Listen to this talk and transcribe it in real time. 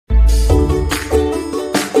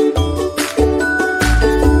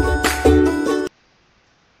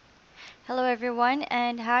everyone,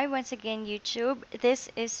 and hi once again, YouTube. This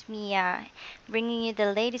is Mia, bringing you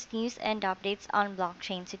the latest news and updates on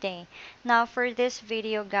blockchain today. Now, for this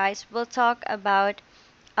video, guys, we'll talk about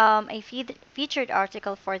a featured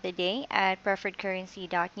article for the day at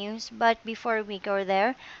PreferredCurrency.News. But before we go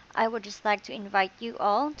there, I would just like to invite you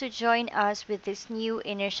all to join us with this new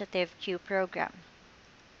Initiative Q program.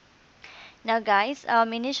 Now, guys,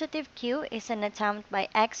 Initiative Q is an attempt by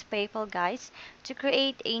ex-PayPal guys to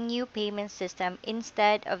create a new payment system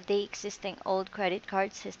instead of the existing old credit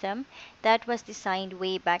card system that was designed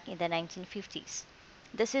way back in the 1950s.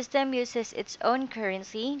 The system uses its own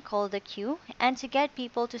currency called the Q, and to get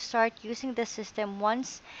people to start using the system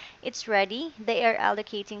once it's ready, they are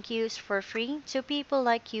allocating Qs for free to people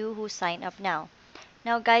like you who sign up now.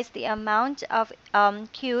 Now, guys, the amount of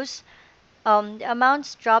Qs the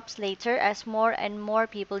amounts drops later as more and more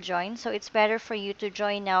people join, so it's better for you to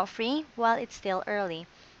join now free while it's still early.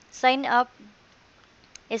 Sign up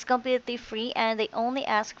is completely free and they only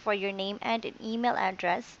ask for your name and an email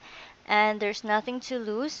address, and there's nothing to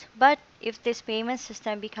lose. But if this payment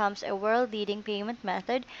system becomes a world-leading payment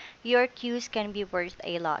method, your queues can be worth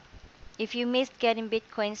a lot. If you missed getting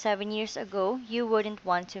Bitcoin 7 years ago, you wouldn't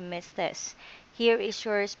want to miss this. Here is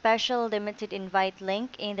your special limited invite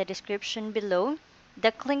link in the description below.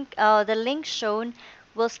 The link shown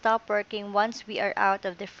will stop working once we are out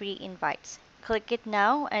of the free invites. Click it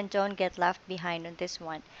now and don't get left behind on this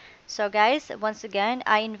one. So guys, once again,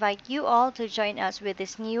 I invite you all to join us with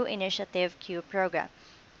this new Initiative Q program.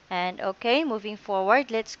 And okay, moving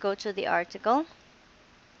forward, let's go to the article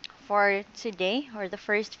for today, or the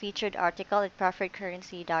first featured article at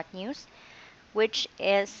PreferredCurrency.News, which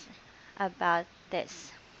is about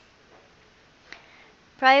this.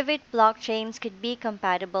 Private blockchains could be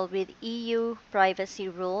compatible with EU privacy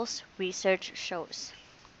rules, research shows.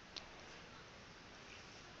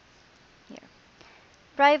 Here.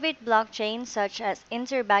 Private blockchains such as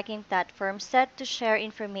interbanking platforms set to share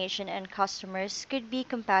information and customers could be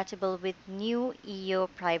compatible with new EU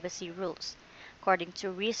privacy rules, according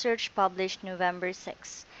to research published November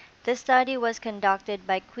 6. The study was conducted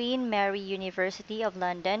by Queen Mary University of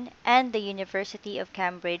London and the University of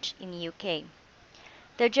Cambridge in UK.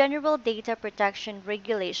 The General Data Protection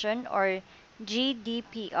Regulation, or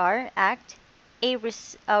GDPR Act, a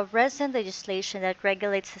recent legislation that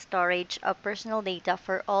regulates the storage of personal data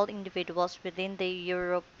for all individuals within the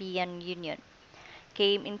European Union,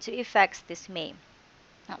 came into effect this May.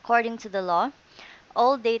 According to the law,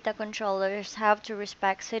 all data controllers have to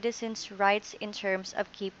respect citizens' rights in terms of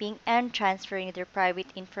keeping and transferring their private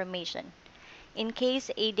information. In case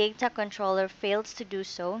a data controller fails to do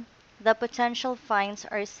so, the potential fines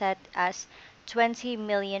are set as £20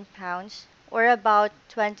 million, or about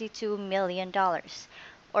 $22 million,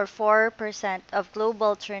 or 4% of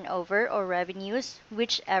global turnover or revenues,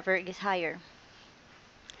 whichever is higher.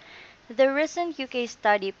 The recent UK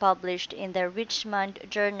study published in the Richmond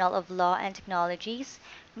Journal of Law and Technologies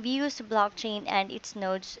views blockchain and its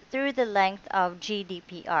nodes through the lens of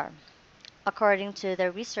GDPR. According to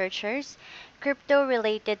the researchers,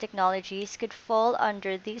 crypto-related technologies could fall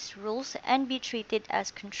under these rules and be treated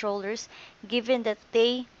as controllers given that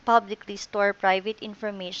they publicly store private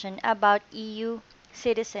information about EU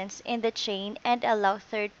citizens in the chain and allow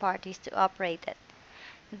third parties to operate it.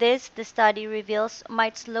 This, the study reveals,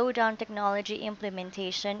 might slow down technology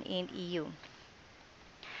implementation in EU.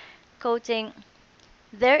 Quoting,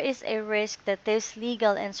 "There is a risk that this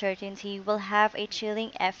legal uncertainty will have a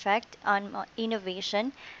chilling effect on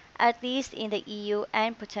innovation, at least in the EU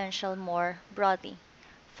and potential more broadly.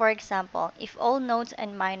 For example, if all nodes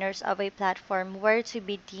and miners of a platform were to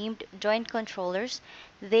be deemed joint controllers,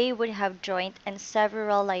 they would have joint and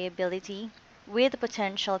several liability with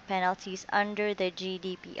potential penalties under the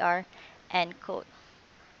GDPR." End quote.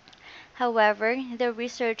 However, the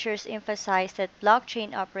researchers emphasized that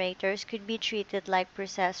blockchain operators could be treated like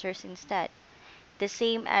processors instead, the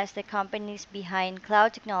same as the companies behind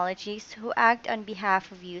cloud technologies who act on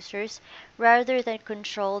behalf of users rather than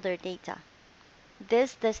control their data.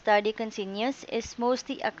 This, the study continues, is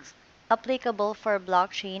mostly applicable for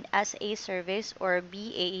blockchain as a service, or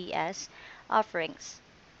BaaS offerings,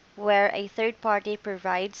 where a third party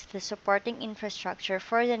provides the supporting infrastructure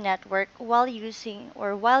for the network while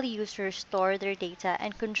users store their data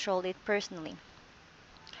and control it personally.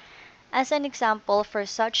 As an example for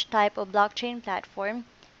such type of blockchain platform,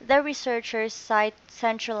 the researchers cite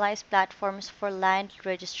centralized platforms for land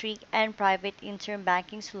registry and private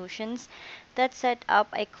interbanking solutions that set up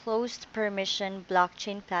a closed permission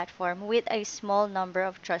blockchain platform with a small number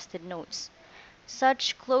of trusted nodes.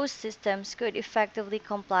 Such closed systems could effectively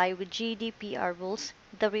comply with GDPR rules,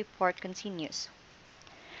 the report continues.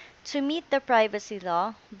 To meet the privacy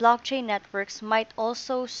law, blockchain networks might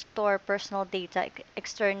also store personal data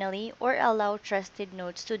externally or allow trusted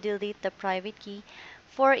nodes to delete the private key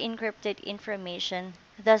for encrypted information,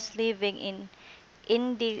 thus leaving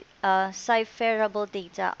indecipherable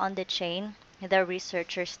data on the chain, the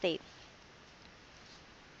researchers state.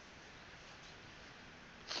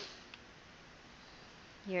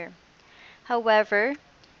 Here. However,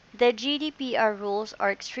 the GDPR rules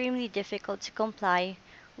are extremely difficult to comply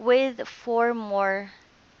with for more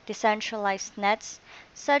decentralized nets,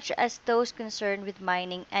 such as those concerned with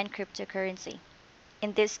mining and cryptocurrency.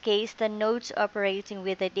 In this case, the nodes operating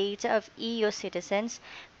with the data of EU citizens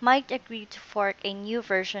might agree to fork a new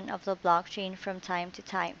version of the blockchain from time to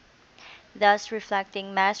time, thus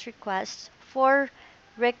reflecting mass requests for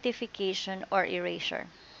rectification or erasure.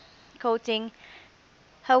 Quoting,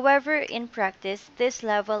 however, in practice, this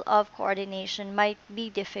level of coordination might be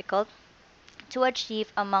difficult to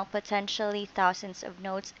achieve among potentially thousands of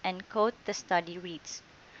nodes, and quote, the study reads.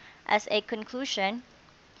 As a conclusion,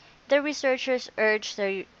 the researchers urge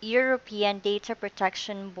the European Data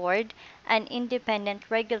Protection Board, an independent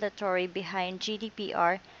regulatory behind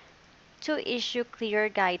GDPR, to issue clear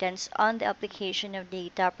guidance on the application of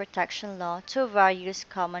data protection law to various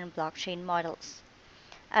common blockchain models.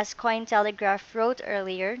 As Cointelegraph wrote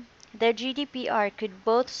earlier, the GDPR could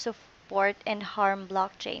both support and harm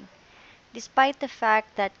blockchain. Despite the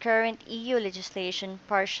fact that current EU legislation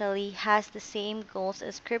partially has the same goals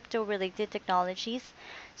as crypto-related technologies,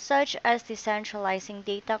 such as decentralizing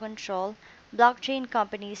data control, blockchain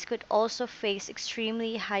companies could also face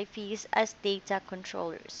extremely high fees as data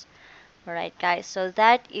controllers. Alright guys, so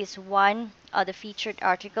that is one of the featured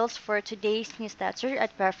articles for today's newsletter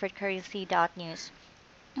at PreferredCurrency.News.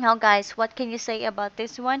 Now guys, what can you say about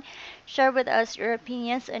this one? Share with us your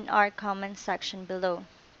opinions in our comment section below.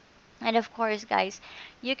 And of course, guys,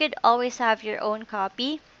 you could always have your own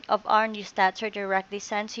copy of our newsletter directly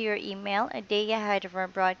sent to your email a day ahead of our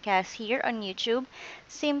broadcast here on YouTube,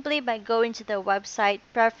 simply by going to the website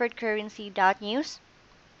PreferredCurrency.News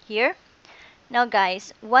here. Now,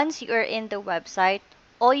 guys, once you are in the website,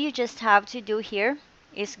 all you just have to do here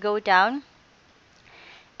is go down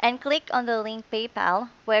and click on the link PayPal,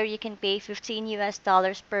 where you can pay 15 US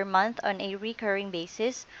dollars per month on a recurring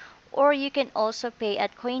basis, or you can also pay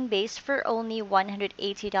at Coinbase for only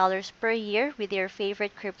 $180 per year with your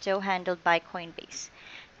favorite crypto handled by Coinbase.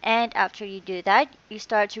 And after you do that, you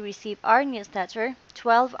start to receive our newsletter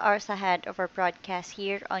 12 hours ahead of our broadcast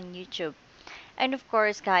here on YouTube. And of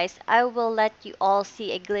course, guys, I will let you all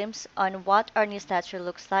see a glimpse on what our newsletter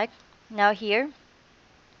looks like. Now here,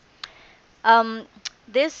 um,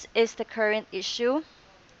 this is the current issue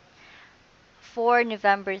for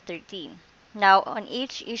November 13. Now, on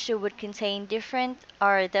each issue would contain different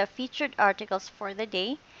are the featured articles for the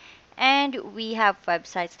day, and we have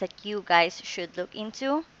websites that you guys should look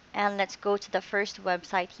into. And let's go to the first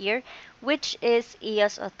website here, which is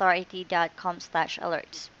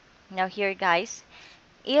eosauthority.com/alerts. Now here, guys,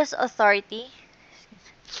 EOS Authority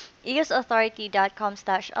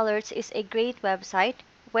EOSauthority.com/alerts is a great website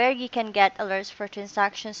where you can get alerts for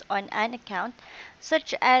transactions on an account,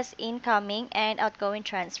 such as incoming and outgoing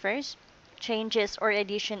transfers, changes or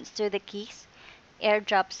additions to the keys,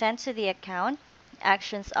 airdrop sent to the account,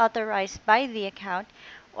 actions authorized by the account,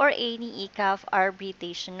 or any ECAF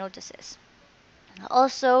arbitration notices.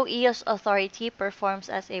 Also, EOS Authority performs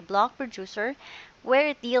as a block producer where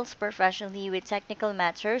it deals professionally with technical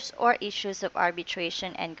matters or issues of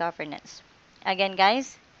arbitration and governance. Again,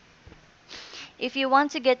 guys, if you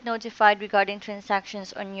want to get notified regarding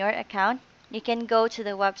transactions on your account, you can go to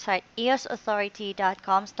the website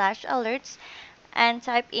eosauthority.com/alerts and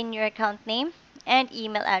type in your account name and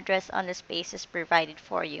email address on the spaces provided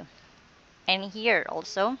for you. And here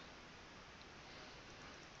also,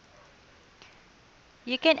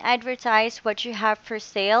 you can advertise what you have for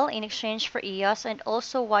sale in exchange for EOS and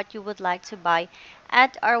also what you would like to buy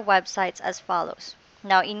at our websites as follows.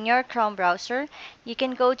 Now, in your Chrome browser, you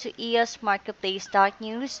can go to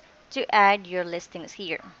eosmarketplace.news to add your listings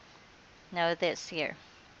here. Now, this here.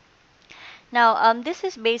 Now, this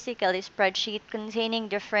is basically a spreadsheet containing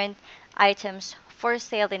different items for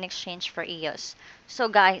sale in exchange for EOS. So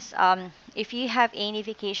guys, if you have any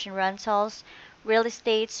vacation rentals, real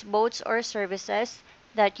estates, boats, or services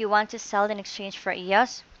that you want to sell in exchange for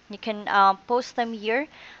EOS, you can post them here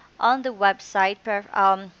on the website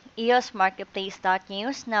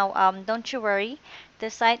eosmarketplace.news. Now, don't you worry, the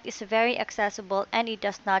site is very accessible and it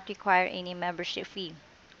does not require any membership fee.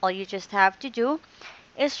 All you just have to do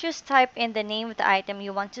is just type in the name of the item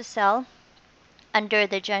you want to sell under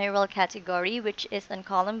the general category, which is on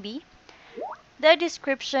column B, the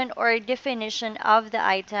description or definition of the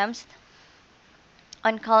items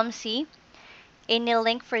on column C, any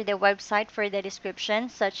link for the website for the description,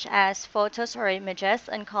 such as photos or images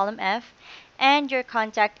on column F, and your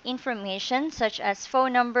contact information, such as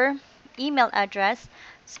phone number, email address,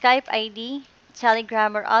 Skype ID,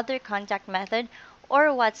 Telegram, or other contact method, or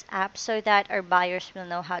WhatsApp, so that our buyers will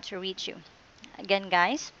know how to reach you. Again,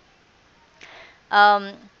 guys,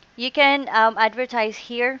 um, you can advertise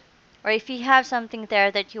here, or if you have something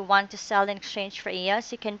there that you want to sell in exchange for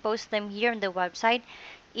EOS, you can post them here on the website,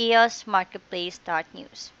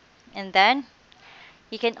 eosmarketplace.news. And then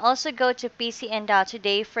you can also go to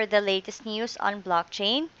pcn.today for the latest news on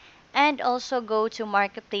blockchain, and also go to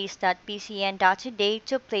marketplace.pcn.today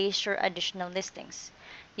to place your additional listings.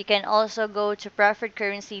 You can also go to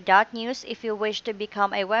PreferredCurrency.News if you wish to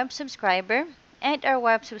become a web subscriber, and our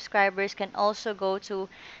web subscribers can also go to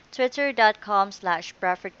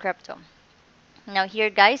twitter.com/preferredcrypto. Now here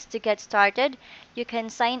guys, to get started, you can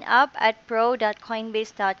sign up at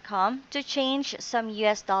pro.coinbase.com to change some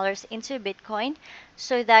US dollars into Bitcoin,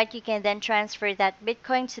 so that you can then transfer that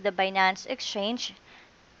Bitcoin to the Binance exchange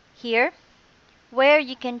here, where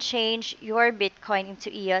you can change your Bitcoin into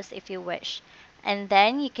EOS if you wish. And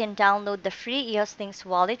then you can download the free EOS Links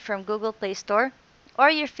wallet from Google Play Store or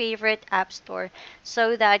your favorite app store,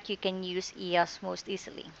 so that you can use EOS most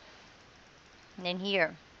easily. And then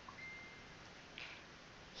here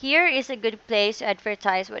is a good place to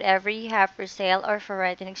advertise whatever you have for sale or for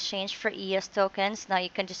rent in exchange for EOS tokens. Now you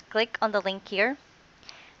can just click on the link here,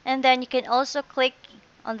 and then you can also click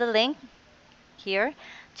on the link here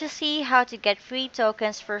to see how to get free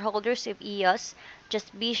tokens for holders of EOS.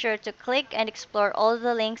 Just be sure to click and explore all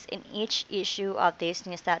the links in each issue of this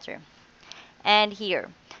newsletter. And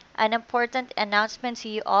here, an important announcement to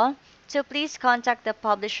you all. So please contact the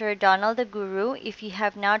publisher Donald the Guru if you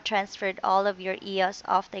have not transferred all of your EOS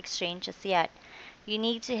off the exchanges yet. You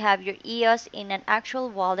need to have your EOS in an actual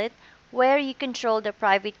wallet where you control the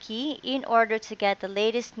private key in order to get the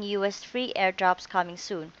latest newest free airdrops coming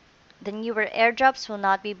soon. The newer airdrops will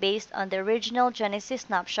not be based on the original Genesis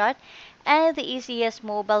snapshot, and the easiest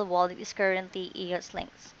mobile wallet is currently EOS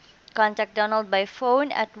Links. Contact Donald by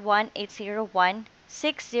phone at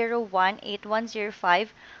 1-801-601-8105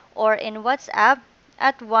 or in WhatsApp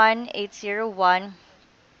at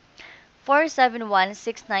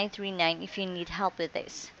 1-801-471-6939 if you need help with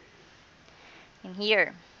this. And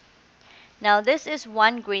here. Now, this is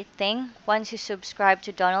one great thing once you subscribe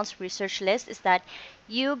to Donald's research list, is that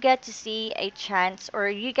you get to see a chance, or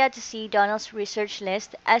you get to see Donald's research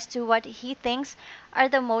list as to what he thinks are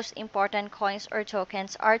the most important coins or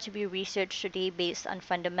tokens are to be researched today based on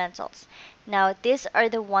fundamentals. Now, these are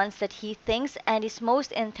the ones that he thinks and is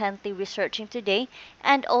most intently researching today,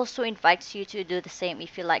 and also invites you to do the same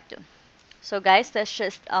if you like to. So guys, let's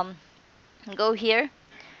just go here.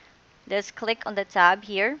 Let's click on the tab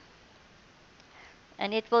here,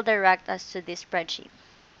 and it will direct us to this spreadsheet.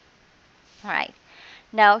 Alright,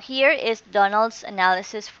 now here is Donald's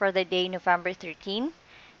analysis for the day November 13.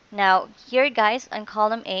 Now here guys, on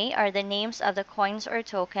column A are the names of the coins or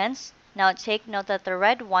tokens. Now take note that the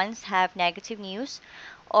red ones have negative news,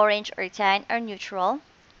 orange or tan are neutral,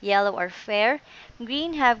 yellow are fair,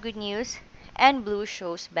 green have good news, and blue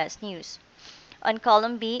shows best news. On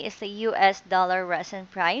column B is the US dollar recent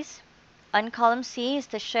price. On column C is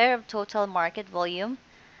the share of total market volume.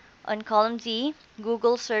 On column D,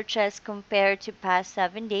 Google searches compared to past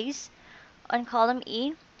 7 days. On column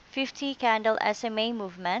E, 50 candle SMA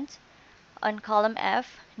movement. On column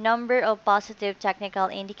F, number of positive technical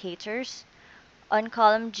indicators. On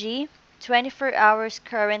column G, 24 hours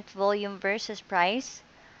current volume versus price.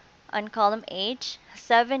 On column H,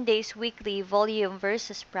 7 days weekly volume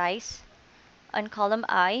versus price. On column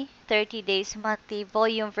I, 30 days monthly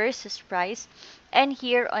volume versus price, and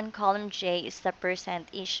here on column J is the percent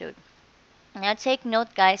issued. Now take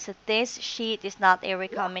note guys that this sheet is not a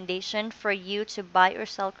recommendation for you to buy or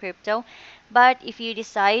sell crypto, but if you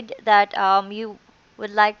decide that you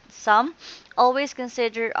would like some, always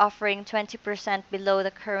consider offering 20% below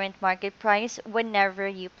the current market price whenever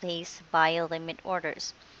you place buy limit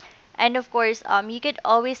orders. And of course, you could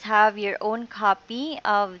always have your own copy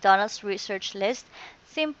of Donald's research list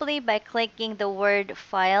simply by clicking the word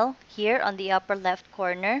file here on the upper left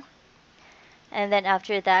corner. And then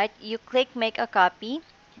after that, you click make a copy.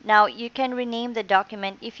 Now you can rename the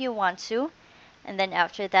document if you want to. And then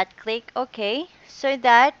after that, click OK, so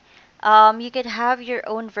that you could have your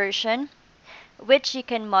own version which you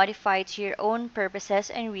can modify to your own purposes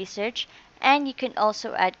and research, And you can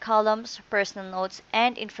also add columns, personal notes,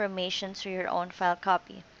 and information to your own file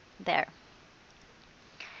copy there.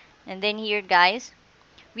 And then here, guys,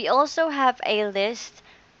 we also have a list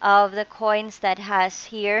of the coins that has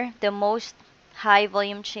here the most high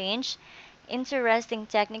volume change, interesting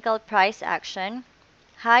technical price action,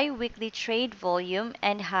 high weekly trade volume,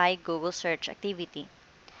 and high Google search activity.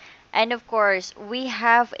 And of course, we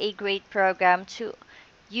have a great program to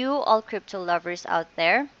you all crypto lovers out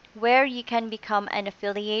there where you can become an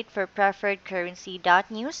affiliate for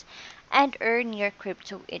PreferredCurrency.News and earn your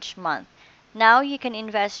crypto each month. Now you can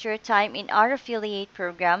invest your time in our affiliate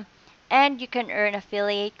program and you can earn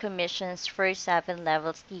affiliate commissions for 7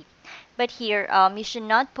 levels deep. But here, you should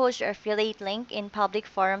not post your affiliate link in public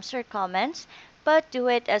forums or comments, but do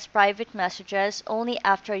it as private messages only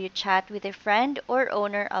after you chat with a friend or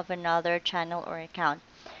owner of another channel or account.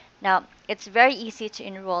 Now, it's very easy to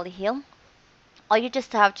enroll here. All you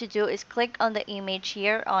just have to do is click on the image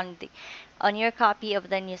here on your copy of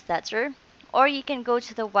the newsletter, or you can go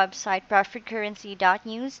to the website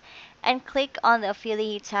PreferredCurrency.News and click on the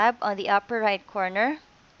affiliate tab on the upper right corner,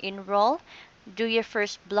 enroll, do your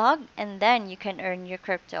first blog, and then you can earn your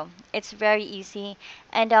crypto. It's very easy.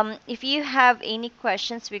 And if you have any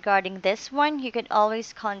questions regarding this one, you can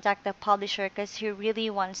always contact the publisher because he really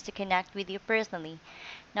wants to connect with you personally.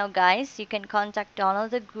 Now, guys, you can contact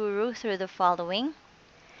Donald the Guru through the following.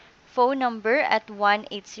 Phone number at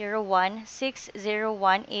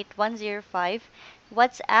 1-801-601-8105.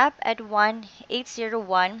 WhatsApp at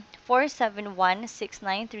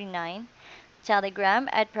 1-801-471-6939. Telegram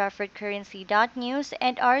at PreferredCurrency.News,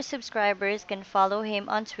 and our subscribers can follow him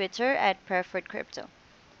on Twitter at PreferredCrypto.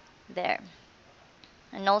 There.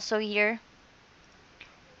 And also here,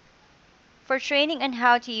 for training on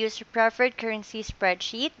how to use your preferred currency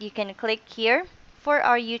spreadsheet, you can click here for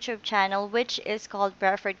our YouTube channel, which is called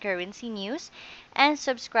Preferred Currency News, and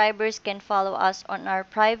subscribers can follow us on our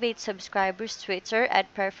private subscribers Twitter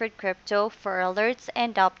at Preferred Crypto for alerts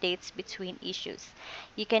and updates between issues.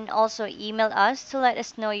 You can also email us to let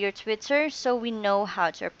us know your Twitter so we know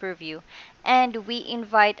how to approve you. And we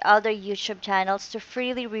invite other YouTube channels to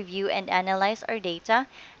freely review and analyze our data,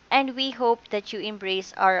 and we hope that you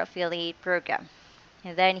embrace our affiliate program.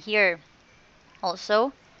 And then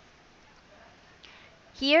also,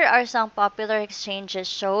 here are some popular exchanges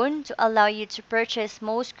shown to allow you to purchase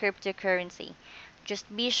most cryptocurrency.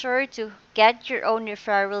 Just be sure to get your own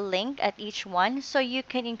referral link at each one so you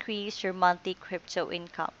can increase your monthly crypto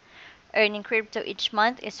income. Earning crypto each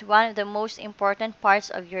month is one of the most important parts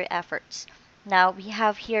of your efforts. Now we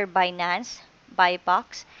have here Binance,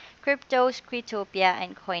 Buybox, Cryptos, Cryptopia,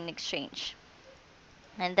 and Coin Exchange.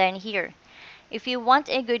 And then here, if you want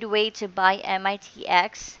a good way to buy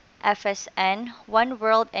MITX, FSN, One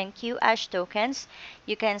World, and QAsh tokens,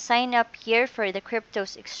 you can sign up here for the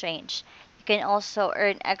Cryptos Exchange. You can also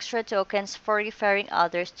earn extra tokens for referring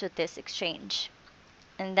others to this exchange.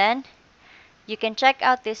 And then, you can check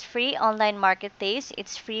out this free online marketplace.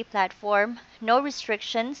 It's free platform, no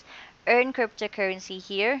restrictions. Earn cryptocurrency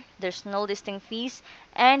here. There's no listing fees,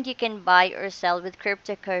 and you can buy or sell with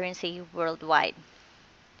cryptocurrency worldwide.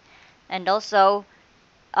 And also,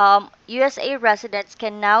 USA residents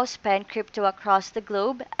can now spend crypto across the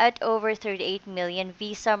globe at over 38 million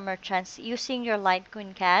Visa merchants using your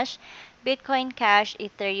Litecoin Cash, Bitcoin Cash,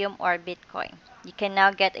 Ethereum, or Bitcoin. You can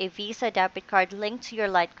now get a Visa debit card linked to your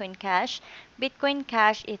Litecoin Cash, Bitcoin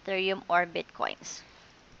Cash, Ethereum, or Bitcoins.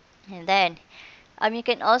 And then, you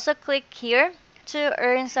can also click here to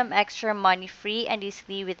earn some extra money free and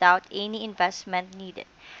easily without any investment needed.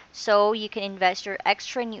 So you can invest your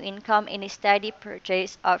extra new income in a steady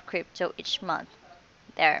purchase of crypto each month.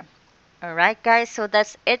 There. Alright guys, so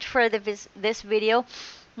that's it for this video.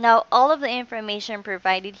 Now, all of the information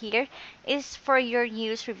provided here is for your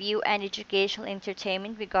news, review, and educational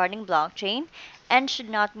entertainment regarding blockchain and should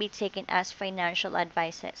not be taken as financial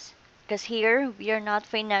advices. Because here, we are not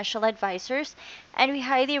financial advisors, and we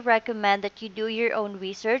highly recommend that you do your own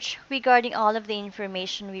research regarding all of the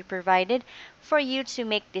information we provided for you to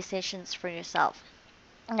make decisions for yourself.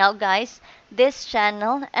 Now guys, this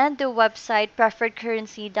channel and the website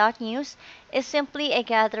PreferredCurrency.News is simply a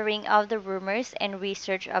gathering of the rumors and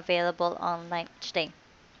research available online today.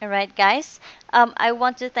 Alright guys, I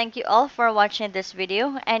want to thank you all for watching this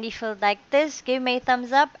video, and if you like this, give me a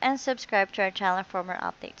thumbs up and subscribe to our channel for more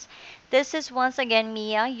updates. This is once again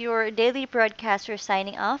Mia, your daily broadcaster,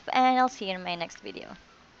 signing off, and I'll see you in my next video.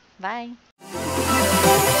 Bye!